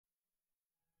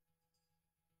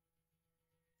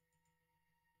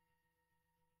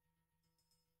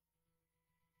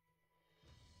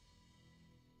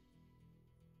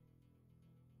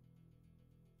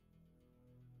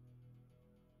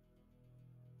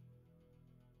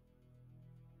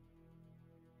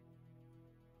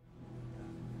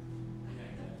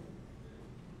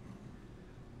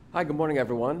Hi, good morning,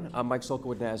 everyone. I'm Mike Solka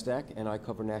with Nasdaq, and I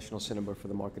cover national cinema for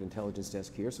the Market Intelligence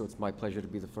Desk here, so it's my pleasure to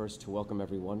be the first to welcome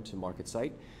everyone to Market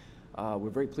Site.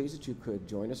 We're very pleased that you could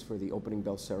join us for the opening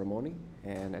bell ceremony,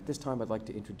 and at this time I'd like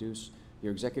to introduce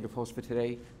your executive host for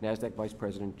today, Nasdaq Vice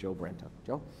President Joe Brenta.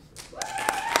 Joe?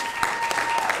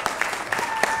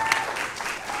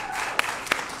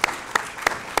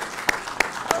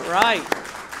 All right.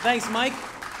 Thanks, Mike.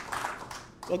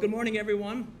 Well, good morning,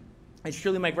 everyone. It's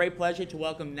truly my great pleasure to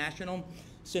welcome National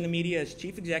CineMedia's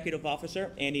Chief Executive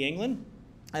Officer, Andy England.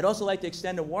 I'd also like to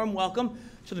extend a warm welcome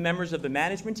to the members of the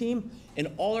management team and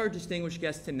all our distinguished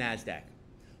guests to Nasdaq.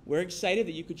 We're excited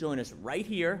that you could join us right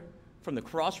here from the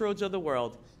crossroads of the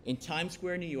world in Times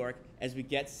Square, New York, as we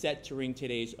get set to ring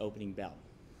today's opening bell.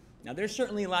 Now, there's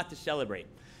certainly a lot to celebrate.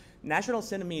 National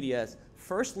CineMedia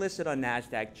first listed on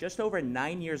Nasdaq just over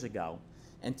 9 years ago,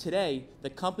 and today, the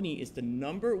company is the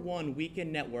 #1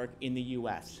 weekend network in the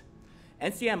US.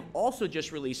 NCM also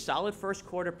just released solid first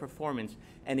quarter performance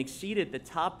and exceeded the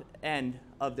top end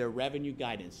of their revenue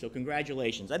guidance. So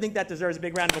congratulations. I think that deserves a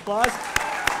big round of applause.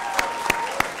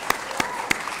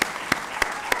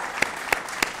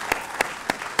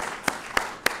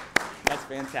 That's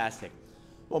fantastic.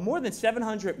 Well, more than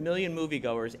 700 million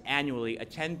moviegoers annually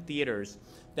attend theaters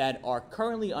that are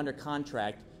currently under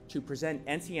contract to present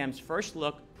NCM's first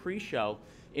look pre-show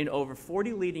in over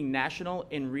 40 leading national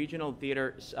and regional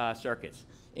theater circuits,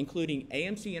 including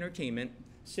AMC Entertainment,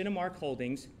 Cinemark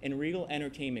Holdings, and Regal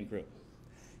Entertainment Group.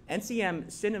 NCM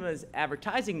Cinema's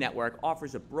advertising network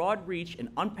offers a broad reach and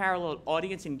unparalleled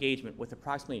audience engagement with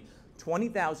approximately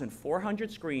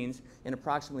 20,400 screens in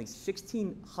approximately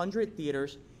 1,600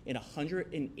 theaters in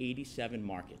 187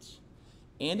 markets.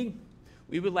 Andy,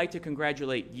 we would like to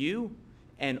congratulate you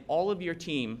and all of your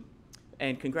team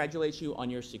and congratulate you on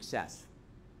your success.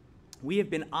 We have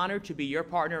been honored to be your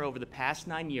partner over the past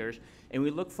 9 years, and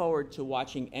we look forward to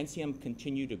watching NCM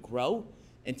continue to grow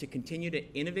and to continue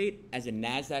to innovate as a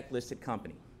NASDAQ-listed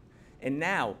company. And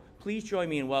now, please join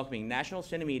me in welcoming National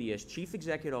CineMedia's Chief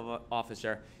Executive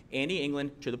Officer, Andy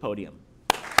England, to the podium.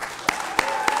 Thanks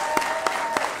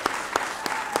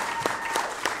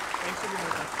for being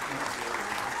with us.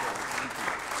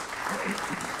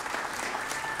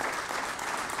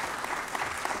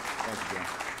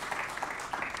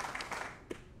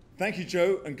 Thank you,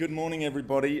 Joe, and good morning,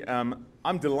 everybody. I'm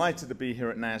delighted to be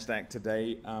here at Nasdaq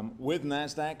today with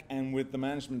Nasdaq and with the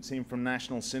management team from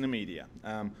National CineMedia.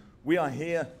 We are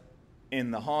here in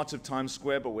the heart of Times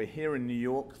Square, but we're here in New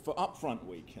York for Upfront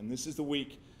Week, and this is the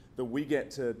week that we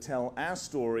get to tell our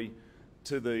story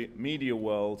to the media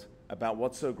world about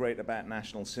what's so great about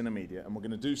National CineMedia, and we're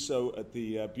going to do so at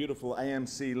the beautiful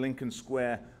AMC Lincoln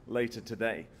Square later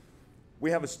today. We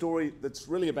have a story that's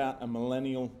really about a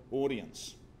millennial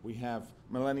audience. We have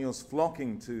millennials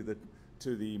flocking to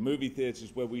the movie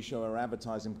theaters where we show our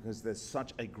advertising because there's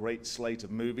such a great slate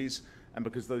of movies and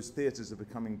because those theaters are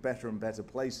becoming better and better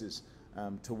places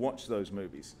to watch those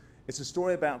movies. It's a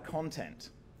story about content.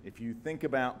 If you think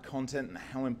about content and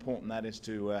how important that is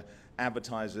to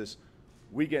advertisers,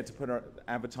 we get to put our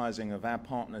advertising of our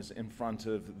partners in front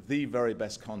of the very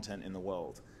best content in the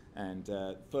world. And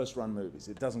first-run movies.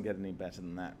 It doesn't get any better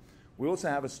than that. We also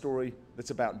have a story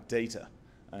that's about data.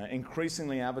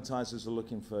 Increasingly, advertisers are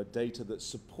looking for data that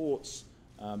supports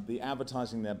the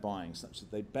advertising they're buying, such that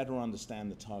they better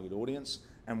understand the target audience,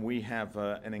 and we have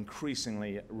an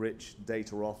increasingly rich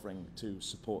data offering to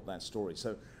support that story.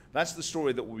 So that's the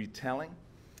story that we'll be telling.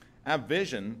 Our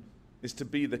vision is to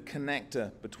be the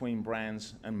connector between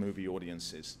brands and movie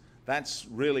audiences. That's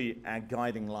really our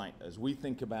guiding light. As we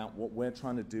think about what we're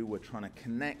trying to do, we're trying to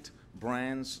connect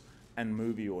brands and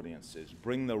movie audiences,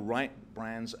 bring the right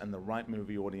brands and the right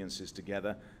movie audiences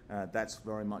together. That's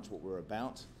very much what we're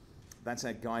about. That's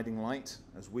our guiding light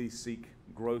as we seek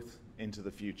growth into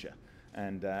the future.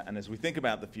 And as we think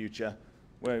about the future,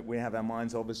 we have our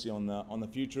minds obviously on the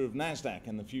future of Nasdaq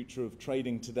and the future of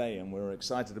trading today, and we're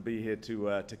excited to be here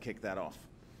to kick that off.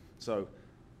 So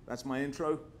that's my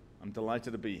intro. I'm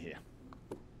delighted to be here.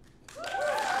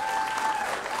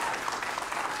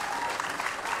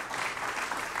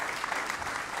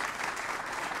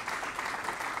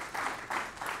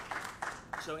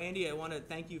 So Andy, I want to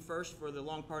thank you first for the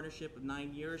long partnership of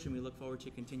 9 years, and we look forward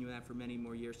to continuing that for many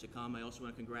more years to come. I also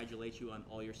want to congratulate you on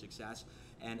all your success.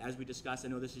 And as we discussed, I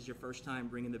know this is your first time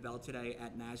ringing the bell today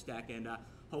at NASDAQ, and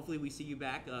hopefully we see you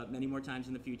back many more times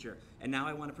in the future. And now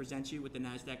I want to present you with the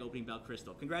NASDAQ opening bell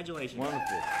crystal. Congratulations.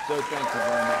 Wonderful. So thank you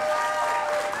very much.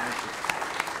 Thank you.